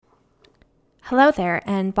Hello there,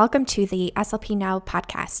 and welcome to the SLP Now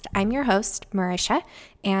podcast. I'm your host, Marisha,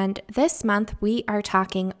 and this month we are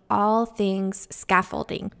talking all things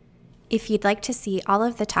scaffolding. If you'd like to see all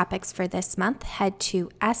of the topics for this month, head to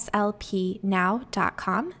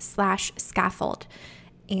slpnow.com/scaffold.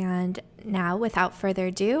 And now, without further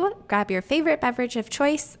ado, grab your favorite beverage of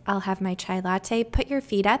choice. I'll have my chai latte, put your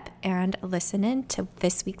feet up, and listen in to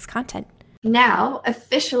this week's content. Now,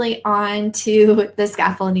 officially on to the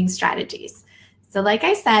scaffolding strategies. So like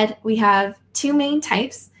I said, we have two main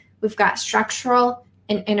types. We've got structural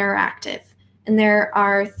and interactive. And there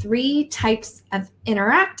are three types of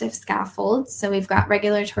interactive scaffolds. So we've got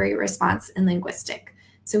regulatory, response, and linguistic.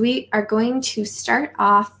 So we are going to start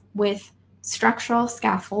off with structural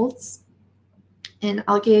scaffolds. And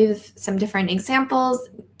I'll give some different examples,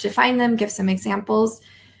 define them, give some examples,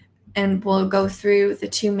 and we'll go through the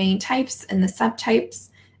two main types and the subtypes.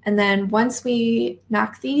 And then once we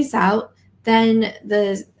knock these out, then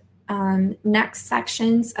the next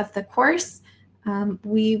sections of the course,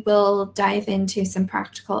 we will dive into some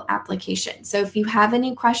practical application. So if you have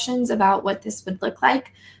any questions about what this would look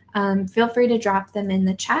like, feel free to drop them in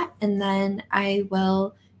the chat, and then I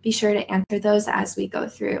will be sure to answer those as we go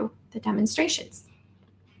through the demonstrations.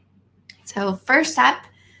 So first up,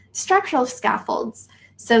 structural scaffolds.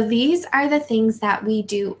 So these are the things that we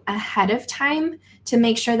do ahead of time to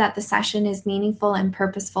make sure that the session is meaningful and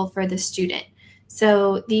purposeful for the student.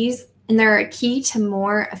 So these, and they're a key to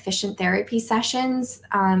more efficient therapy sessions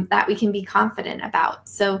that we can be confident about.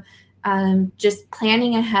 So just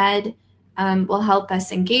planning ahead will help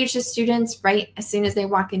us engage the students right as soon as they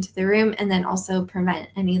walk into the room, and then also prevent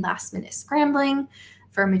any last minute scrambling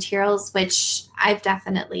for materials, which I've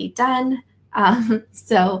definitely done.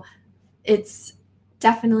 So it's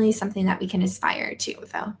definitely something that we can aspire to,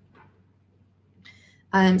 though.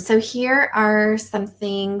 So here are some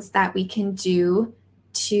things that we can do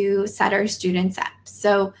to set our students up.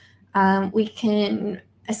 So we can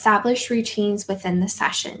establish routines within the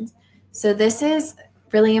sessions. So this is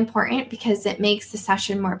really important because it makes the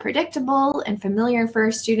session more predictable and familiar for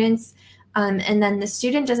our students. And then the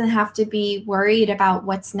student doesn't have to be worried about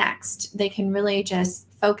what's next. They can really just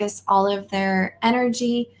focus all of their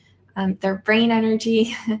energy, their brain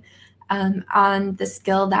energy, on the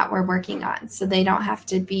skill that we're working on. So they don't have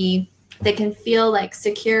to be, they can feel like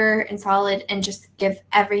secure and solid and just give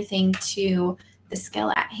everything to the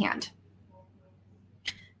skill at hand.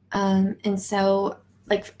 And so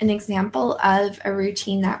like an example of a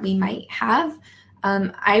routine that we might have,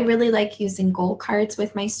 I really like using goal cards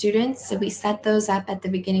with my students. So we set those up at the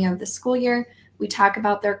beginning of the school year. We talk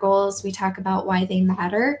about their goals. We talk about why they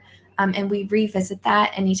matter. And we revisit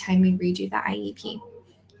that anytime we redo the IEP.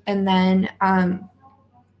 And then,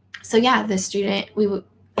 so yeah, the students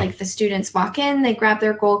walk in, they grab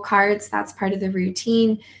their goal cards. That's part of the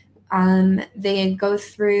routine. They go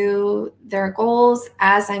through their goals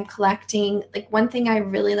as I'm collecting. Like one thing I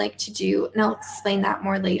really like to do, and I'll explain that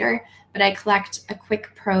more later, but I collect a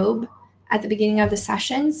quick probe at the beginning of the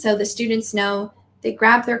session. So the students know they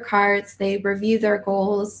grab their cards, they review their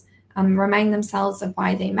goals, remind themselves of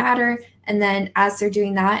why they matter. And then as they're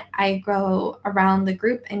doing that, I go around the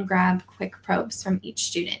group and grab quick probes from each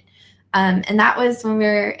student. And that was when we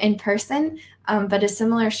were in person, but a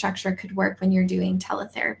similar structure could work when you're doing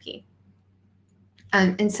teletherapy.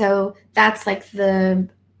 And so that's like the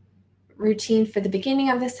routine for the beginning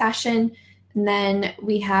of the session. And then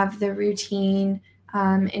we have the routine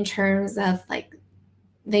in terms of like,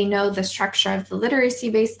 they know the structure of the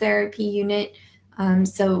literacy-based therapy unit.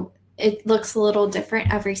 So it looks a little different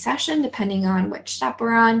every session depending on which step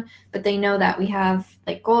we're on, but they know that we have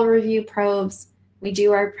like goal review probes, we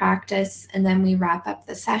do our practice, and then we wrap up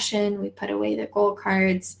the session, we put away the goal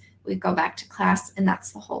cards, we go back to class, and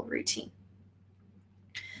that's the whole routine.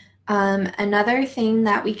 Another thing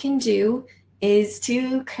that we can do is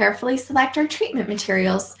to carefully select our treatment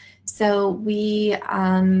materials. So we've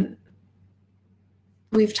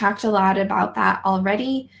talked a lot about that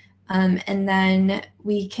already. And then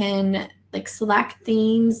we can like select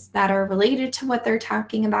themes that are related to what they're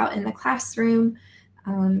talking about in the classroom,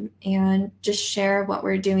 and just share what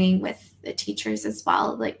we're doing with the teachers as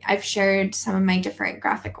well. Like I've shared some of my different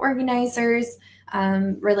graphic organizers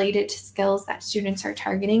related to skills that students are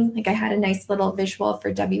targeting. Like I had a nice little visual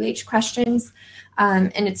for WH questions,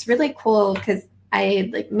 and it's really cool because I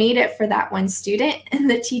like made it for that one student, and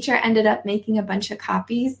the teacher ended up making a bunch of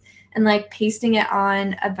copies and like pasting it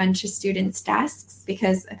on a bunch of students' desks,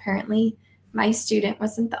 because apparently my student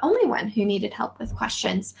wasn't the only one who needed help with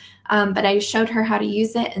questions. But I showed her how to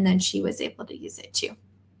use it, and then she was able to use it too.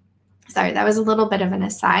 Sorry, that was a little bit of an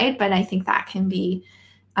aside, but I think that can be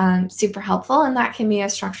super helpful, and that can be a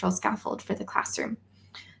structural scaffold for the classroom.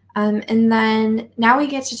 And then now we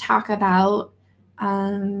get to talk about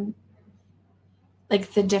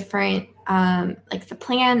like the different, like the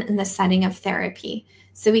plan and the setting of therapy.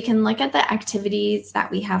 So we can look at the activities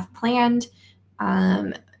that we have planned,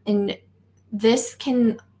 and this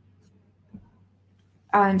can,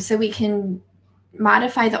 so we can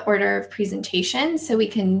modify the order of presentation. So we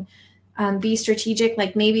can be strategic,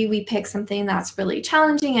 like maybe we pick something that's really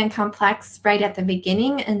challenging and complex right at the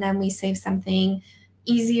beginning, and then we save something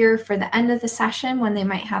easier for the end of the session when they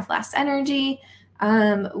might have less energy.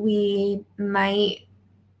 We might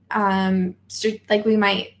we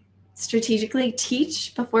might strategically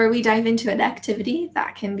teach before we dive into an activity.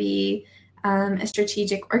 That can be a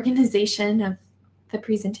strategic organization of the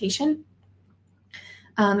presentation.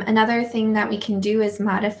 Another thing that we can do is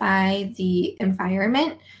modify the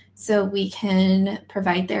environment. So we can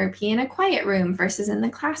provide therapy in a quiet room versus in the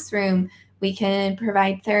classroom. We can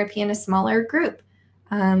provide therapy in a smaller group.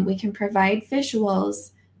 We can provide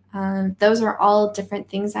visuals. Those are all different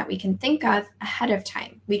things that we can think of ahead of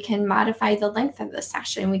time. We can modify the length of the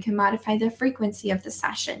session. We can modify the frequency of the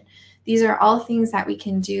session. These are all things that we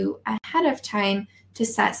can do ahead of time to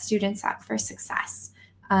set students up for success.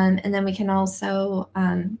 And then we can also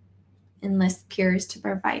enlist peers to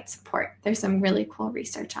provide support. There's some really cool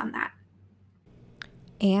research on that.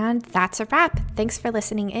 And that's a wrap. Thanks for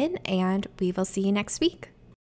listening in, and we will see you next week.